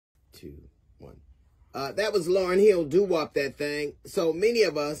2, 1. That was Lauryn Hill, Do Wop That Thing. So many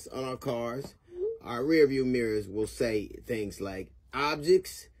of us on our cars, our rear view mirrors will say things like,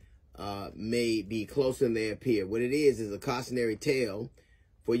 objects may be closer than they appear. What it is a cautionary tale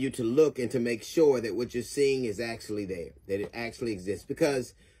for you to look and to make sure that what you're seeing is actually there, that it actually exists.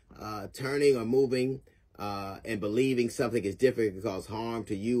 Because turning or moving and believing something is different can cause harm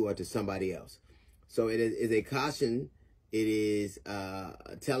to you or to somebody else. So it is a caution. It is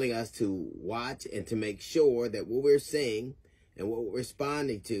telling us to watch and to make sure that what we're seeing and what we're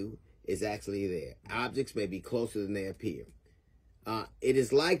responding to is actually there. Objects may be closer than they appear. It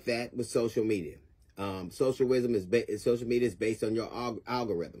is like that with social media. Social media is based on your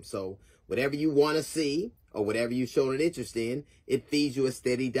algorithm. So whatever you want to see or whatever you've shown an interest in, it feeds you a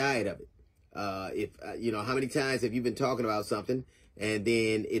steady diet of it. You know, how many times have you been talking about something and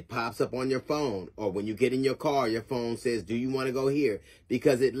then it pops up on your phone, or when you get in your car, your phone says, do you want to go here?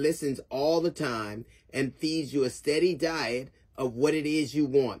 Because it listens all the time and feeds you a steady diet of what it is you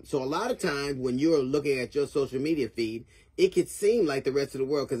want. So a lot of times when you're looking at your social media feed, it could seem like the rest of the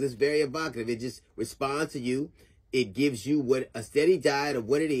world because it's very evocative. It just responds to you. It gives you a steady diet of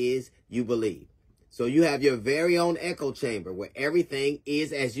what it is you believe. So you have your very own echo chamber where everything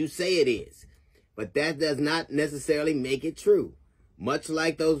is as you say it is. But that does not necessarily make it true. Much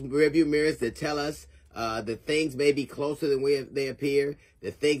like those rearview mirrors that tell us that things may be closer than they appear,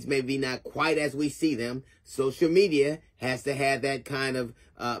 that things may be not quite as we see them, social media has to have that kind of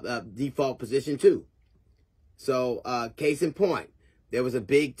default position too. So case in point, there was a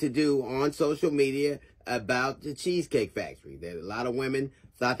big to-do on social media about the Cheesecake Factory. That a lot of women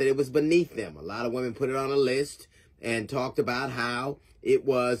thought that it was beneath them. A lot of women put it on a list and talked about how it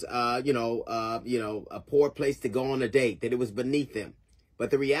was, a poor place to go on a date, that it was beneath them. But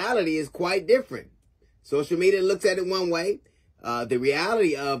the reality is quite different. Social media looks at it one way. The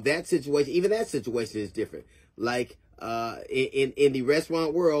reality of that situation, even that situation, is different. Like in the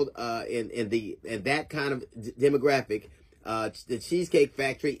restaurant world, in that kind of demographic, the Cheesecake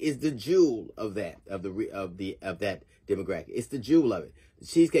Factory is the jewel of that demographic. It's the jewel of it. The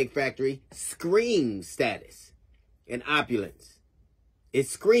Cheesecake Factory screams status and opulence. It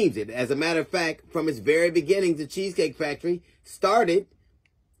screams it. As a matter of fact, from its very beginning, the Cheesecake Factory started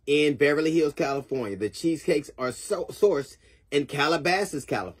in Beverly Hills, California. The cheesecakes are sourced in Calabasas,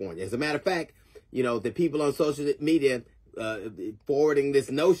 California. As a matter of fact, you know, the people on social media forwarding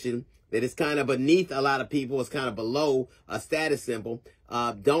this notion that it's kind of beneath a lot of people, it's kind of below a status symbol,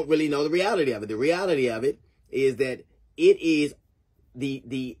 don't really know the reality of it. The reality of it is that it is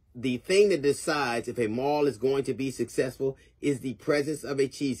the thing that decides if a mall is going to be successful is the presence of a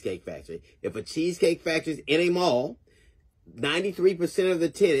Cheesecake Factory. If a Cheesecake Factory is in a mall, 93% of the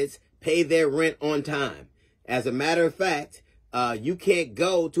tenants pay their rent on time. As a matter of fact, you can't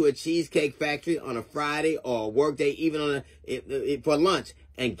go to a Cheesecake Factory on a Friday or a work day, even for lunch,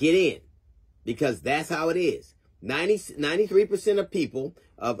 and get in, because that's how it is. 93% of people,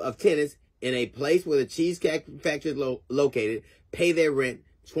 of tenants in a place where the Cheesecake Factory is located, pay their rent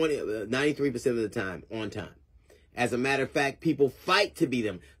 93% of the time on time. As a matter of fact, people fight to be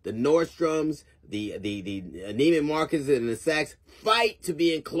them. The Nordstroms, the Neiman Marcus, and the Saks fight to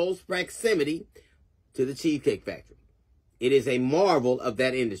be in close proximity to the Cheesecake Factory. It is a marvel of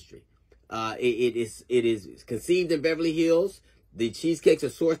that industry. It is conceived in Beverly Hills. The cheesecakes are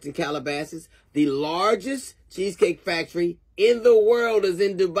sourced in Calabasas. The largest cheesecake factory in the world is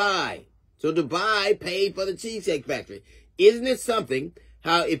in Dubai. So Dubai paid for the Cheesecake Factory. Isn't it something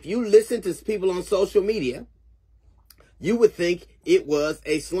how if you listen to people on social media, you would think it was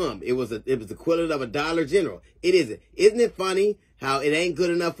a slum. It was the equivalent of a Dollar General. It isn't. Isn't it funny how it ain't good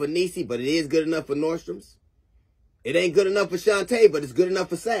enough for Niecy, but it is good enough for Nordstrom's? It ain't good enough for Shantae, but it's good enough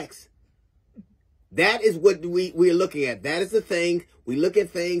for Saks. That is what we're looking at. That is the thing. We look at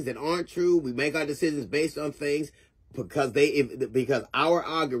things that aren't true. We make our decisions based on things because our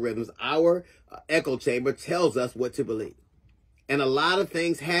algorithms, our echo chamber tells us what to believe. And a lot of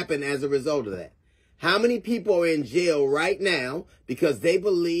things happen as a result of that. How many people are in jail right now because they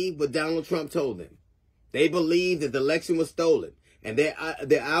believe what Donald Trump told them? They believe that the election was stolen. And their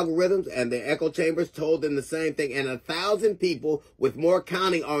algorithms and their echo chambers told them the same thing. And 1,000 people with more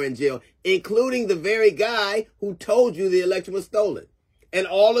counting are in jail, including the very guy who told you the election was stolen. And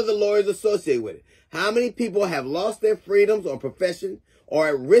all of the lawyers associated with it. How many people have lost their freedoms or profession or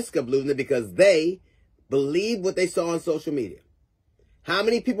at risk of losing it because they believe what they saw on social media? How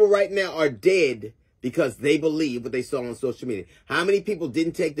many people right now are dead because they believe what they saw on social media? How many people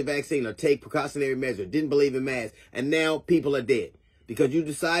didn't take the vaccine or take precautionary measures, didn't believe in masks, and now people are dead because you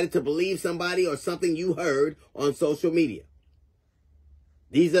decided to believe somebody or something you heard on social media?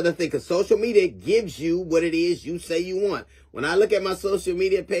 These are the things, because social media gives you what it is you say you want. When I look at my social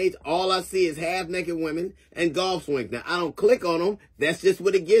media page, all I see is half-naked women and golf swings. Now, I don't click on them. That's just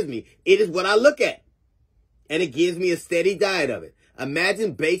what it gives me. It is what I look at. And it gives me a steady diet of it.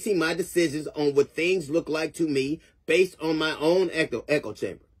 Imagine basing my decisions on what things look like to me based on my own echo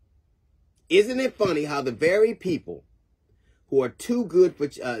chamber. Isn't it funny how the very people who are too good for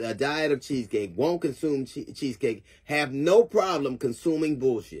a diet of cheesecake, won't consume cheesecake, have no problem consuming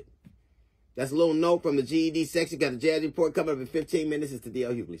bullshit? That's a little note from the GED section. Got a jazz report coming up in 15 minutes. It's the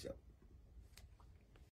D.L. Hughley Show.